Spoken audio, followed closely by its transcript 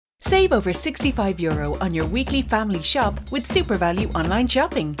Save over €65 on your weekly family shop with SuperValu online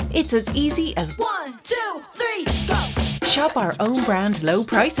shopping. It's as easy as 1, 2, 3, go! Shop our own brand low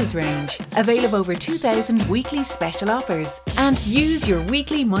prices range. Avail of over 2,000 weekly special offers. And use your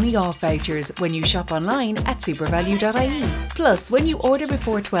weekly money off vouchers when you shop online at supervalu.ie. Plus, when you order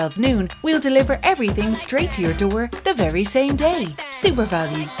before 12 noon, we'll deliver everything straight to your door the very same day.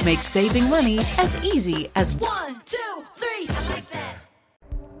 SuperValu makes saving money as easy as 1, 2, 3, I like that.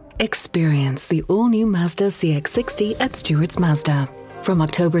 Experience the all-new Mazda CX-60 at Stewart's Mazda from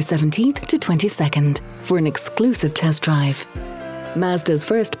October 17th to 22nd for an exclusive test drive. Mazda's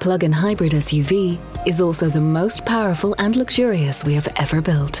first plug-in hybrid SUV is also the most powerful and luxurious we have ever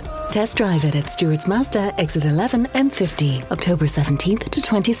built. Test drive it at Stewart's Mazda, Exit 11 M50, October 17th to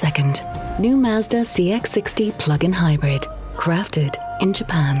 22nd. New Mazda CX-60 plug-in hybrid, crafted in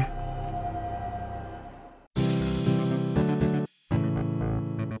Japan.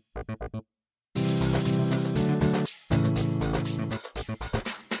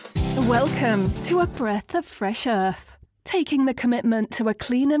 Welcome to A Breath of Fresh Earth, taking the commitment to a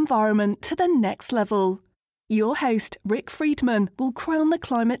clean environment to the next level. Your host, Rick Friedman, will crown the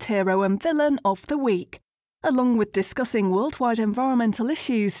climate hero and villain of the week, along with discussing worldwide environmental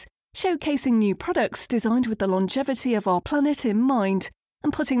issues, showcasing new products designed with the longevity of our planet in mind,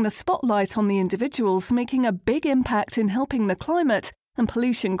 and putting the spotlight on the individuals making a big impact in helping the climate and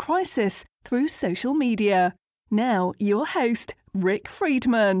pollution crisis through social media. Now, your host, Rick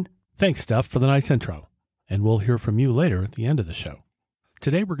Friedman. Thanks, Steph, for the nice intro, and we'll hear from you later at the end of the show.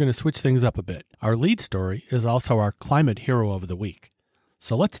 Today we're going to switch things up a bit. Our lead story is also our climate hero of the week.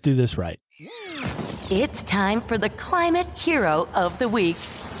 So let's do this right. It's time for the climate hero of the week.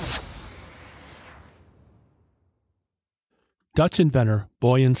 Dutch inventor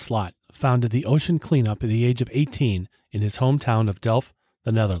Boyan Slat founded the Ocean Cleanup at the age of 18 in his hometown of Delft,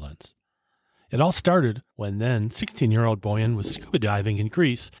 the Netherlands. It all started when then 16-year-old Boyan was scuba diving in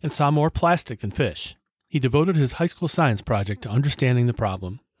Greece and saw more plastic than fish. He devoted his high school science project to understanding the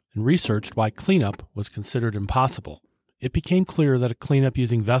problem and researched why cleanup was considered impossible. It became clear that a cleanup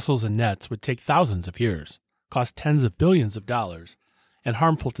using vessels and nets would take thousands of years, cost tens of billions of dollars, and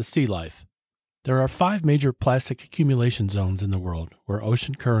harmful to sea life. There are 5 major plastic accumulation zones in the world where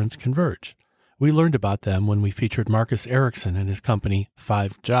ocean currents converge. We learned about them when we featured Marcus Ericsson and his company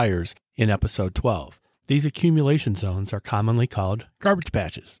 5 Gyres in episode 12. These accumulation zones are commonly called garbage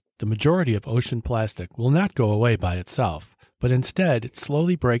patches. The majority of ocean plastic will not go away by itself, but instead it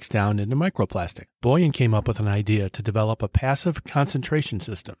slowly breaks down into microplastic. Boyan came up with an idea to develop a passive concentration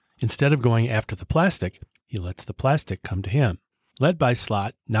system. Instead of going after the plastic, he lets the plastic come to him. Led by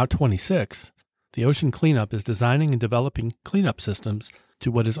Slat, now 26, the Ocean Cleanup is designing and developing cleanup systems to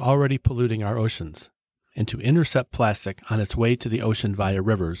what is already polluting our oceans, and to intercept plastic on its way to the ocean via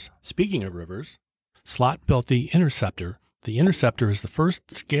rivers. Speaking of rivers, Slat built the Interceptor. The Interceptor is the first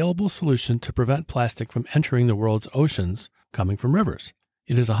scalable solution to prevent plastic from entering the world's oceans coming from rivers.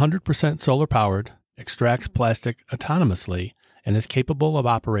 It is 100% solar-powered, extracts plastic autonomously, and is capable of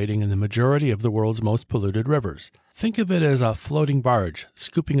operating in the majority of the world's most polluted rivers. Think of it as a floating barge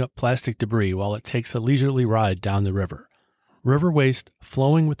scooping up plastic debris while it takes a leisurely ride down the river. River waste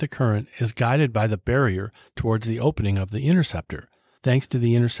flowing with the current is guided by the barrier towards the opening of the Interceptor. Thanks to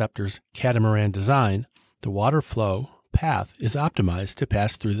the Interceptor's catamaran design, the water flow path is optimized to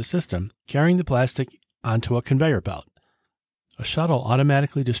pass through the system, carrying the plastic onto a conveyor belt. A shuttle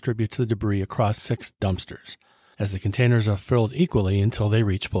automatically distributes the debris across 6 dumpsters, as the containers are filled equally until they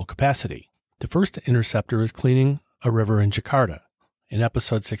reach full capacity. The first Interceptor is cleaning a river in Jakarta. In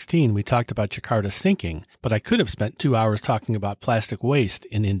episode 16, we talked about Jakarta sinking, but I could have spent 2 hours talking about plastic waste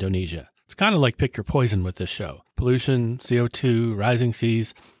in Indonesia. It's kind of like pick your poison with this show. Pollution, CO2, rising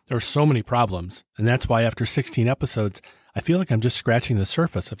seas, there are so many problems, and that's why after 16 episodes, I feel like I'm just scratching the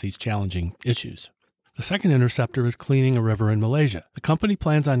surface of these challenging issues. The second Interceptor is cleaning a river in Malaysia. The company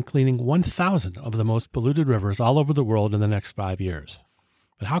plans on cleaning 1,000 of the most polluted rivers all over the world in the next 5 years.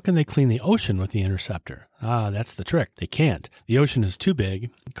 But how can they clean the ocean with the Interceptor? That's the trick. They can't. The ocean is too big.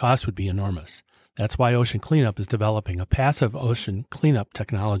 The cost would be enormous. That's why Ocean Cleanup is developing a passive ocean cleanup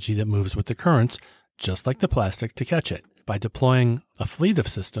technology that moves with the currents, just like the plastic, to catch it. By deploying a fleet of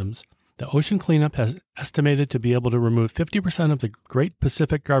systems, the Ocean Cleanup has estimated to be able to remove 50% of the Great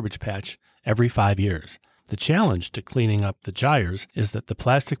Pacific Garbage Patch every 5 years. The challenge to cleaning up the gyres is that the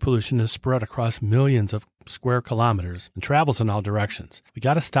plastic pollution is spread across millions of square kilometers and travels in all directions. We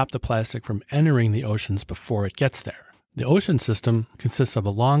got to stop the plastic from entering the oceans before it gets there. The ocean system consists of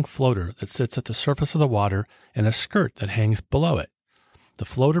a long floater that sits at the surface of the water and a skirt that hangs below it. The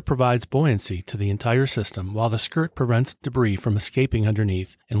floater provides buoyancy to the entire system, while the skirt prevents debris from escaping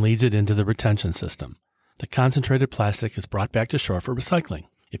underneath and leads it into the retention system. The concentrated plastic is brought back to shore for recycling.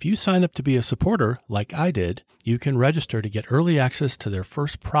 If you sign up to be a supporter, like I did, you can register to get early access to their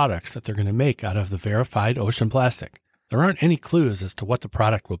first products that they're going to make out of the verified ocean plastic. There aren't any clues as to what the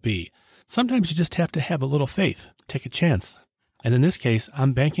product will be. Sometimes you just have to have a little faith, take a chance. And in this case,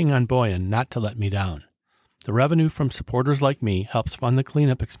 I'm banking on Boyan not to let me down. The revenue from supporters like me helps fund the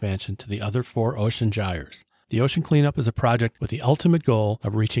cleanup expansion to the other 4 ocean gyres. The ocean cleanup is a project with the ultimate goal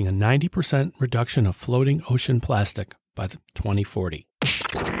of reaching a 90% reduction of floating ocean plastic by 2040.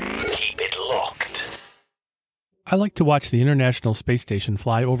 Keep it locked. I like to watch the International Space Station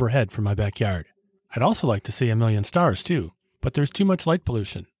fly overhead from my backyard. I'd also like to see a million stars, too, but there's too much light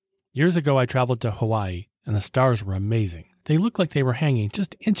pollution. Years ago, I traveled to Hawaii, and the stars were amazing. They looked like they were hanging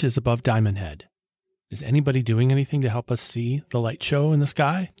just inches above Diamond Head. Is anybody doing anything to help us see the light show in the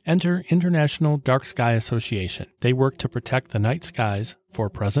sky? Enter International Dark Sky Association. They work to protect the night skies for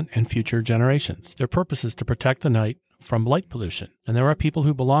present and future generations. Their purpose is to protect the night from light pollution, and there are people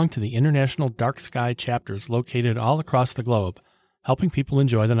who belong to the International Dark Sky chapters located all across the globe, helping people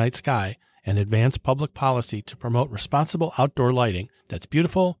enjoy the night sky and advance public policy to promote responsible outdoor lighting that's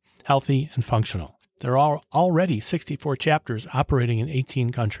beautiful, healthy, and functional. There are already 64 chapters operating in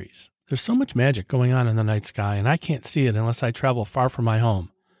 18 countries. There's so much magic going on in the night sky, and I can't see it unless I travel far from my home.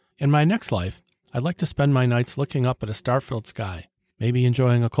 In my next life, I'd like to spend my nights looking up at a star-filled sky, maybe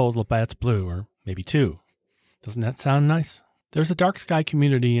enjoying a cold Labatt's Blue, or maybe 2. Doesn't that sound nice? There's a dark sky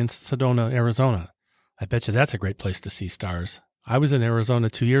community in Sedona, Arizona. I bet you that's a great place to see stars. I was in Arizona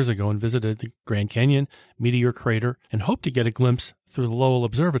 2 years ago and visited the Grand Canyon, Meteor Crater, and hoped to get a glimpse through the Lowell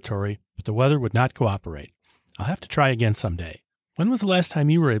Observatory, but the weather would not cooperate. I'll have to try again someday. When was the last time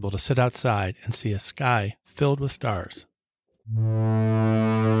you were able to sit outside and see a sky filled with stars?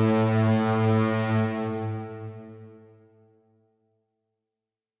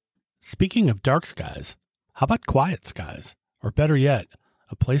 Speaking of dark skies, how about quiet skies? Or better yet,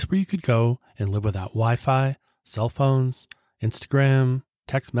 a place where you could go and live without Wi-Fi, cell phones, Instagram,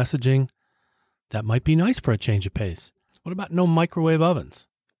 text messaging. That might be nice for a change of pace. What about no microwave ovens?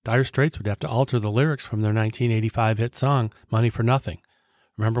 Dire Straits would have to alter the lyrics from their 1985 hit song, Money for Nothing.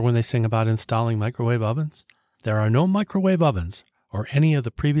 Remember when they sing about installing microwave ovens? There are no microwave ovens or any of the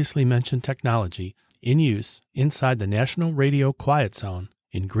previously mentioned technology in use inside the National Radio Quiet Zone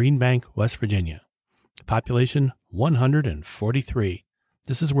in Green Bank, West Virginia. Population 143.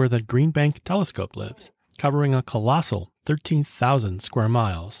 This is where the Green Bank Telescope lives, covering a colossal 13,000 square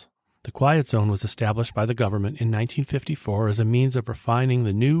miles. The Quiet Zone was established by the government in 1954 as a means of refining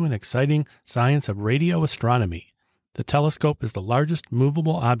the new and exciting science of radio astronomy. The telescope is the largest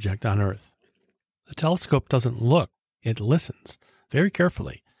movable object on Earth. The telescope doesn't look, it listens very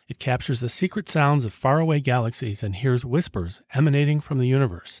carefully. It captures the secret sounds of faraway galaxies and hears whispers emanating from the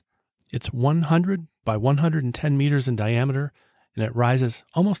universe. It's 100 by 110 meters in diameter, and it rises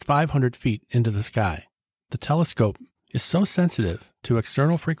almost 500 feet into the sky. The telescope is so sensitive to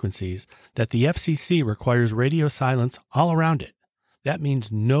external frequencies that the FCC requires radio silence all around it. That means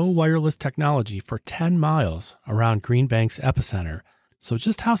no wireless technology for 10 miles around Green Bank's epicenter. So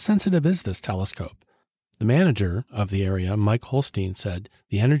just how sensitive is this telescope? The manager of the area, Mike Holstein, said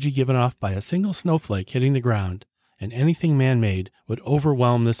the energy given off by a single snowflake hitting the ground and anything man-made would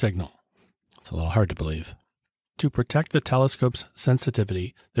overwhelm the signal. It's a little hard to believe. To protect the telescope's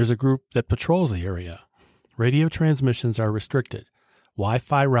sensitivity, there's a group that patrols the area. Radio transmissions are restricted.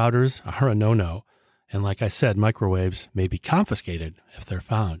 Wi-Fi routers are a no-no, and like I said, microwaves may be confiscated if they're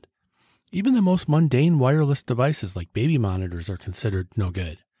found. Even the most mundane wireless devices like baby monitors are considered no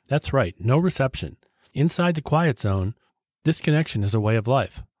good. That's right, no reception. Inside the Quiet Zone, disconnection is a way of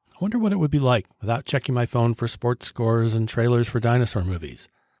life. I wonder what it would be like without checking my phone for sports scores and trailers for dinosaur movies.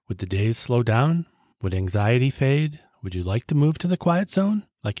 Would the days slow down? Would anxiety fade? Would you like to move to the Quiet Zone,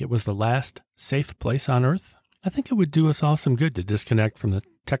 like it was the last safe place on Earth? I think it would do us all some good to disconnect from the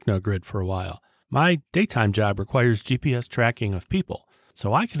techno-grid for a while. My daytime job requires GPS tracking of people,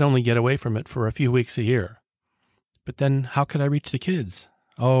 so I could only get away from it for a few weeks a year. But then how could I reach the kids?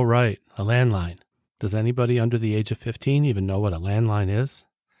 Oh, right, a landline. Does anybody under the age of 15 even know what a landline is?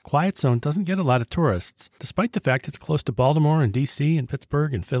 Quiet Zone doesn't get a lot of tourists, despite the fact it's close to Baltimore and D.C. and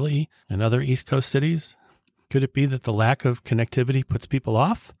Pittsburgh and Philly and other East Coast cities. Could it be that the lack of connectivity puts people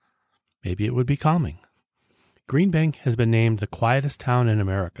off? Maybe it would be calming. Green Bank has been named the quietest town in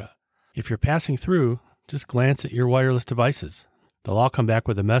America. If you're passing through, just glance at your wireless devices. They'll all come back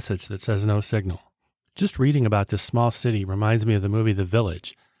with a message that says no signal. Just reading about this small city reminds me of the movie The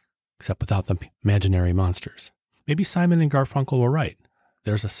Village, except without the imaginary monsters. Maybe Simon and Garfunkel were right.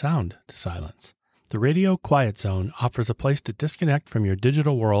 there's a sound to silence. The Radio Quiet Zone offers a place to disconnect from your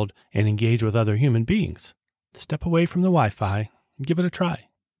digital world and engage with other human beings. Step away from the Wi-Fi and give it a try.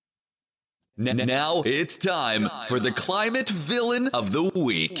 Now it's time for the Climate Villain of the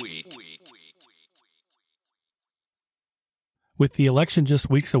Week. With the election just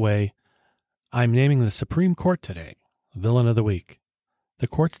weeks away, I'm naming the Supreme Court today Villain of the Week. The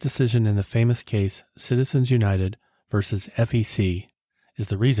court's decision in the famous case Citizens United versus FEC is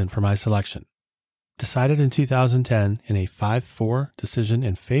the reason for my selection. Decided in 2010 in a 5-4 decision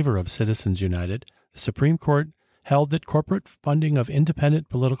in favor of Citizens United, the Supreme Court held that corporate funding of independent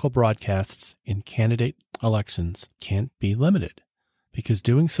political broadcasts in candidate elections can't be limited, because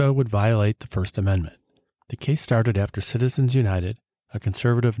doing so would violate the First Amendment. The case started after Citizens United, a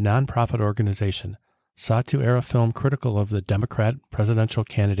conservative nonprofit organization, sought to air a film critical of the Democrat presidential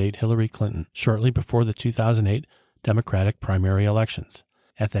candidate Hillary Clinton shortly before the 2008 Democratic primary elections.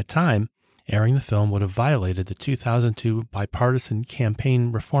 At that time, airing the film would have violated the 2002 Bipartisan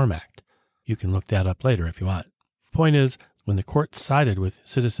Campaign Reform Act. You can look that up later if you want. Point is, when the court sided with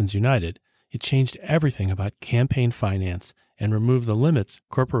Citizens United, it changed everything about campaign finance and removed the limits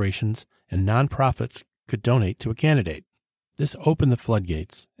corporations and nonprofits could donate to a candidate. This opened the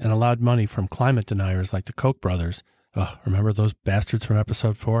floodgates and allowed money from climate deniers like the Koch brothers. Remember those bastards from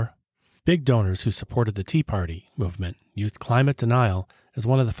episode 4? Big donors who supported the Tea Party movement used climate denial as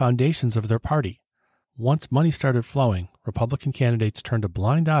one of the foundations of their party. Once money started flowing, Republican candidates turned a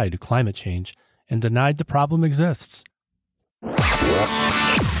blind eye to climate change and denied the problem exists.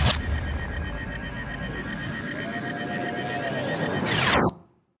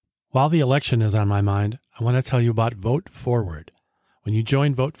 While the election is on my mind, I want to tell you about Vote Forward. When you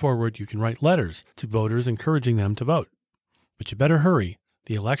join Vote Forward, you can write letters to voters encouraging them to vote. But you better hurry.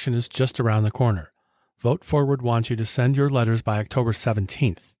 The election is just around the corner. Vote Forward wants you to send your letters by October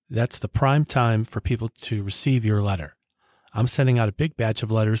 17th. That's the prime time for people to receive your letter. I'm sending out a big batch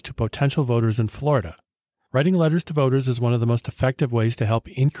of letters to potential voters in Florida. Writing letters to voters is one of the most effective ways to help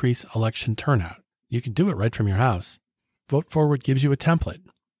increase election turnout. You can do it right from your house. Vote Forward gives you a template.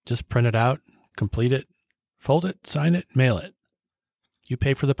 Just print it out, complete it, fold it, sign it, mail it. You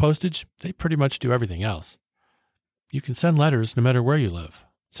pay for the postage, they pretty much do everything else. You can send letters no matter where you live.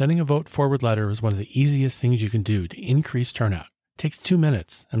 Sending a Vote Forward letter is one of the easiest things you can do to increase turnout. It takes 2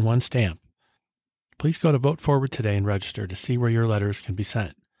 minutes and 1 stamp. Please go to Vote Forward today and register to see where your letters can be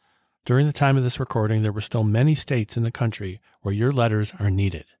sent. During the time of this recording, there were still many states in the country where your letters are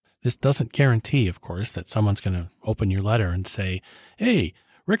needed. This doesn't guarantee, of course, that someone's going to open your letter and say, "Hey,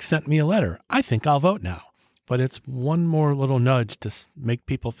 Rick sent me a letter. I think I'll vote now." But it's one more little nudge to make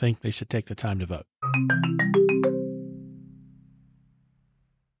people think they should take the time to vote.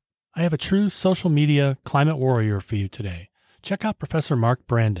 I have a true social media climate warrior for you today. Check out Professor Mark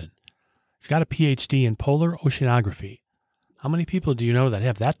Brandon. He's got a PhD in polar oceanography. How many people do you know that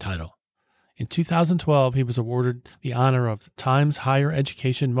have that title? In 2012, he was awarded the honor of Times Higher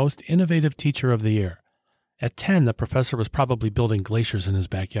Education Most Innovative Teacher of the Year. At 10, the professor was probably building glaciers in his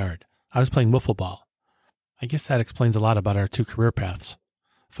backyard. I was playing wiffle ball. I guess that explains a lot about our two career paths.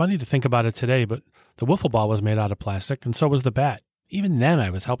 Funny to think about it today, but the wiffle ball was made out of plastic, and so was the bat. Even then,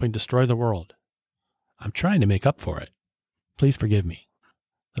 I was helping destroy the world. I'm trying to make up for it. Please forgive me.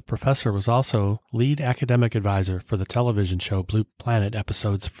 The professor was also lead academic advisor for the television show Blue Planet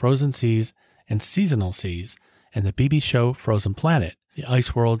episodes Frozen Seas and Seasonal Seas, and the BBC show Frozen Planet, the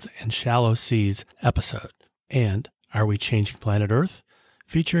Ice Worlds and Shallow Seas episode, and Are We Changing Planet Earth,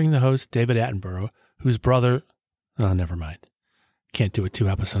 featuring the host David Attenborough, whose brother... Oh, never mind. Can't do it 2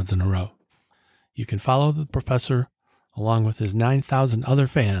 episodes in a row. You can follow the professor along with his 9,000 other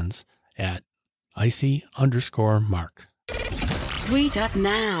fans at icy_Mark. Tweet us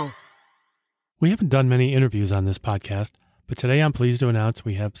now. We haven't done many interviews on this podcast, but today I'm pleased to announce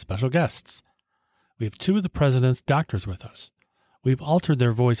we have special guests. We have 2 of the president's doctors with us. We've altered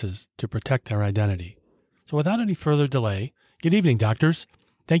their voices to protect their identity. So without any further delay, good evening, doctors.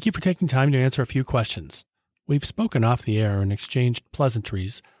 Thank you for taking time to answer a few questions. We've spoken off the air and exchanged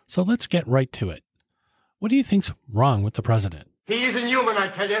pleasantries, so let's get right to it. What do you think's wrong with the president? He isn't human,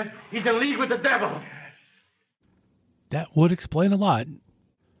 I tell you. He's in league with the devil. That would explain a lot.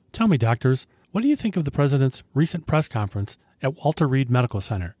 Tell me, doctors, what do you think of the president's recent press conference at Walter Reed Medical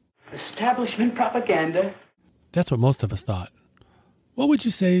Center? Establishment propaganda. That's what most of us thought. What would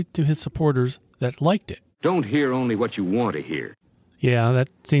you say to his supporters that liked it? Don't hear only what you want to hear. Yeah, that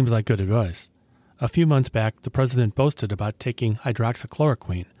seems like good advice. A few months back, the president boasted about taking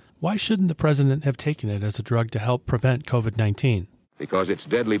hydroxychloroquine. Why shouldn't the president have taken it as a drug to help prevent COVID-19? Because its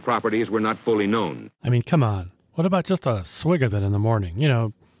deadly properties were not fully known. I mean, come on. What about just a swig of it in the morning? You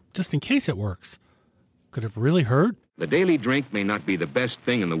know, just in case it works. Could it really hurt? The daily drink may not be the best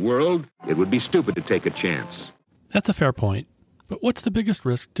thing in the world. It would be stupid to take a chance. That's a fair point. But what's the biggest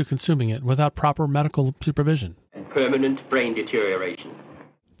risk to consuming it without proper medical supervision? And permanent brain deterioration.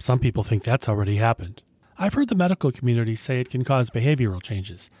 Some people think that's already happened. I've heard the medical community say it can cause behavioral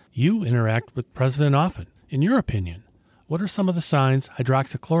changes. You interact with President often. In your opinion, what are some of the signs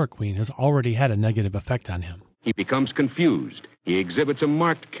hydroxychloroquine has already had a negative effect on him? He becomes confused. He exhibits a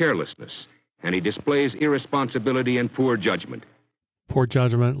marked carelessness. And he displays irresponsibility and poor judgment. Poor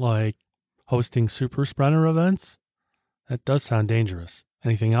judgment like hosting super spreader events? That does sound dangerous.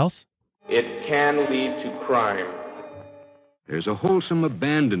 Anything else? It can lead to crime. There's a wholesome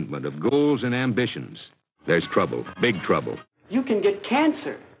abandonment of goals and ambitions. There's trouble, big trouble. You can get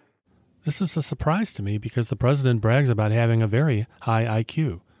cancer. This is a surprise to me because the president brags about having a very high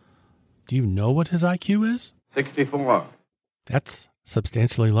IQ. Do you know what his IQ is? 64. That's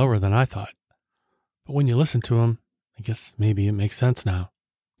substantially lower than I thought. But when you listen to him, I guess maybe it makes sense now.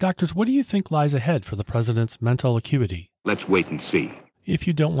 Doctors, what do you think lies ahead for the president's mental acuity? Let's wait and see. If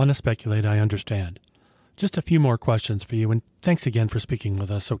you don't want to speculate, I understand. Just a few more questions for you, and thanks again for speaking with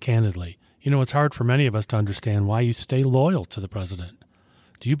us so candidly. You know, it's hard for many of us to understand why you stay loyal to the president.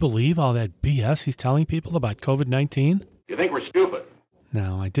 Do you believe all that BS he's telling people about COVID-19? You think we're stupid?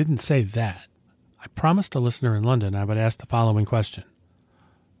 No, I didn't say that. I promised a listener in London I would ask the following question.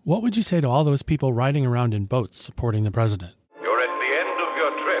 What would you say to all those people riding around in boats supporting the president? You're at the end of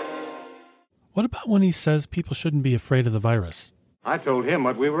your trip. What about when he says people shouldn't be afraid of the virus? I told him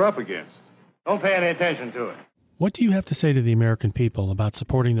what we were up against. Don't pay any attention to it. What do you have to say to the American people about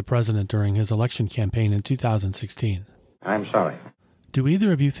supporting the president during his election campaign in 2016? I'm sorry. Do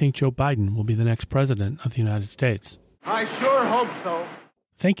either of you think Joe Biden will be the next president of the United States? I sure hope so.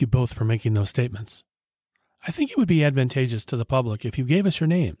 Thank you both for making those statements. I think it would be advantageous to the public if you gave us your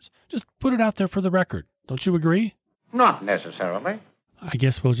names. Just put it out there for the record. Don't you agree? Not necessarily. I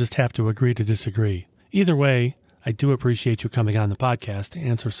guess we'll just have to agree to disagree. Either way, I do appreciate you coming on the podcast to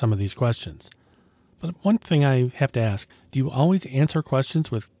answer some of these questions. But one thing I have to ask, do you always answer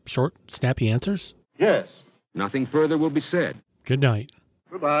questions with short, snappy answers? Yes. Nothing further will be said. Good night.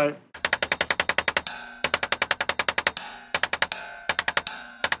 Goodbye.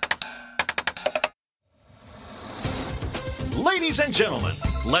 Ladies and gentlemen,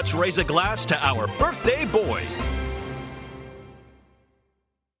 let's raise a glass to our birthday boy.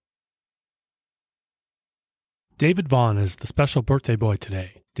 David Vaughn is the special birthday boy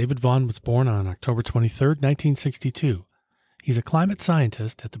today. David Vaughn was born on October 23, 1962. He's a climate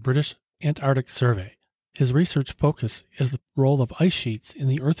scientist at the British Antarctic Survey. His research focus is the role of ice sheets in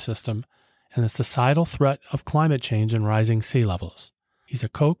the Earth system and the societal threat of climate change and rising sea levels. He's a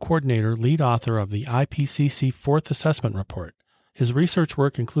co-coordinator, lead author of the IPCC Fourth Assessment Report. His research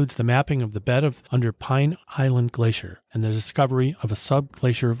work includes the mapping of the bed under Pine Island Glacier and the discovery of a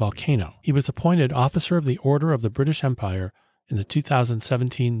subglacier volcano. He was appointed Officer of the Order of the British Empire in the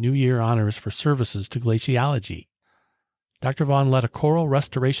 2017 New Year Honors for services to glaciology. Dr. Vaughn led a coral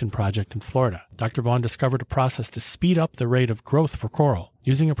restoration project in Florida. Dr. Vaughn discovered a process to speed up the rate of growth for coral.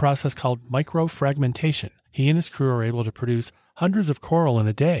 Using a process called microfragmentation, he and his crew are able to produce hundreds of coral in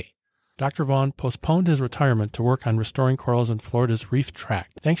a day. Dr. Vaughn postponed his retirement to work on restoring corals in Florida's reef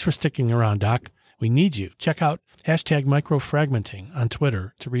tract. Thanks for sticking around, Doc. We need you. Check out #microfragmenting on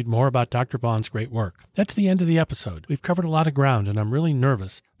Twitter to read more about Dr. Vaughn's great work. That's the end of the episode. We've covered a lot of ground, and I'm really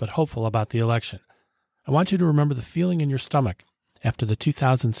nervous but hopeful about the election. I want you to remember the feeling in your stomach after the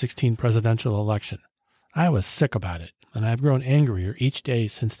 2016 presidential election. I was sick about it, and I've grown angrier each day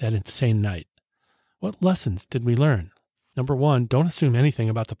since that insane night. What lessons did we learn? Number one, don't assume anything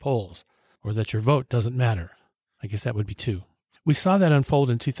about the polls, or that your vote doesn't matter. I guess that would be two. We saw that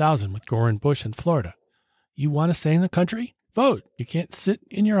unfold in 2000 with Gore and Bush in Florida. You want to stay in the country? Vote. You can't sit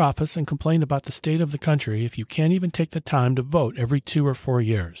in your office and complain about the state of the country if you can't even take the time to vote every 2 or 4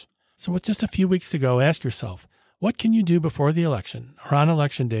 years. So with just a few weeks to go, ask yourself, what can you do before the election or on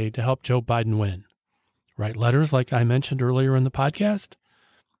Election Day to help Joe Biden win? Write letters like I mentioned earlier in the podcast?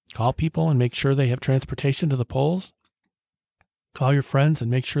 Call people and make sure they have transportation to the polls? Call your friends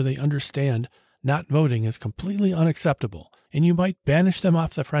and make sure they understand not voting is completely unacceptable, and you might banish them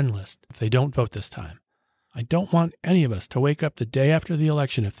off the friend list if they don't vote this time. I don't want any of us to wake up the day after the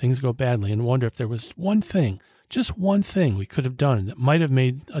election if things go badly and wonder if there was one thing, just one thing we could have done that might have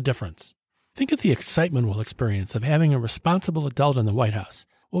made a difference. Think of the excitement we'll experience of having a responsible adult in the White House.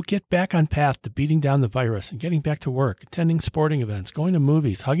 We'll get back on path to beating down the virus and getting back to work, attending sporting events, going to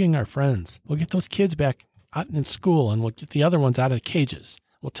movies, hugging our friends. We'll get those kids back out in school, and we'll get the other ones out of the cages.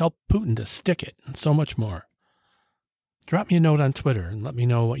 We'll tell Putin to stick it, and so much more. Drop me a note on Twitter and let me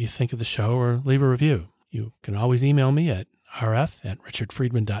know what you think of the show or leave a review. You can always email me at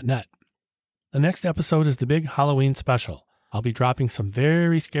rf@richardfriedman.net. The next episode is the big Halloween special. I'll be dropping some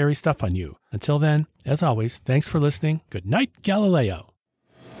very scary stuff on you. Until then, as always, thanks for listening. Good night, Galileo.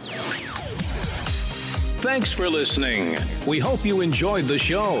 Thanks for listening. We hope you enjoyed the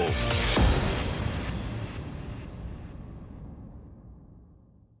show.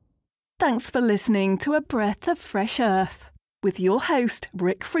 Thanks for listening to A Breath of Fresh Earth with your host,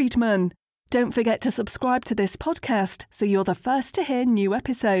 Rick Friedman. Don't forget to subscribe to this podcast so you're the first to hear new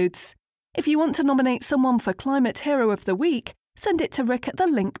episodes. If you want to nominate someone for Climate Hero of the Week, send it to Rick at the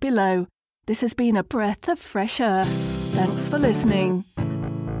link below. This has been A Breath of Fresh Earth. Thanks for listening.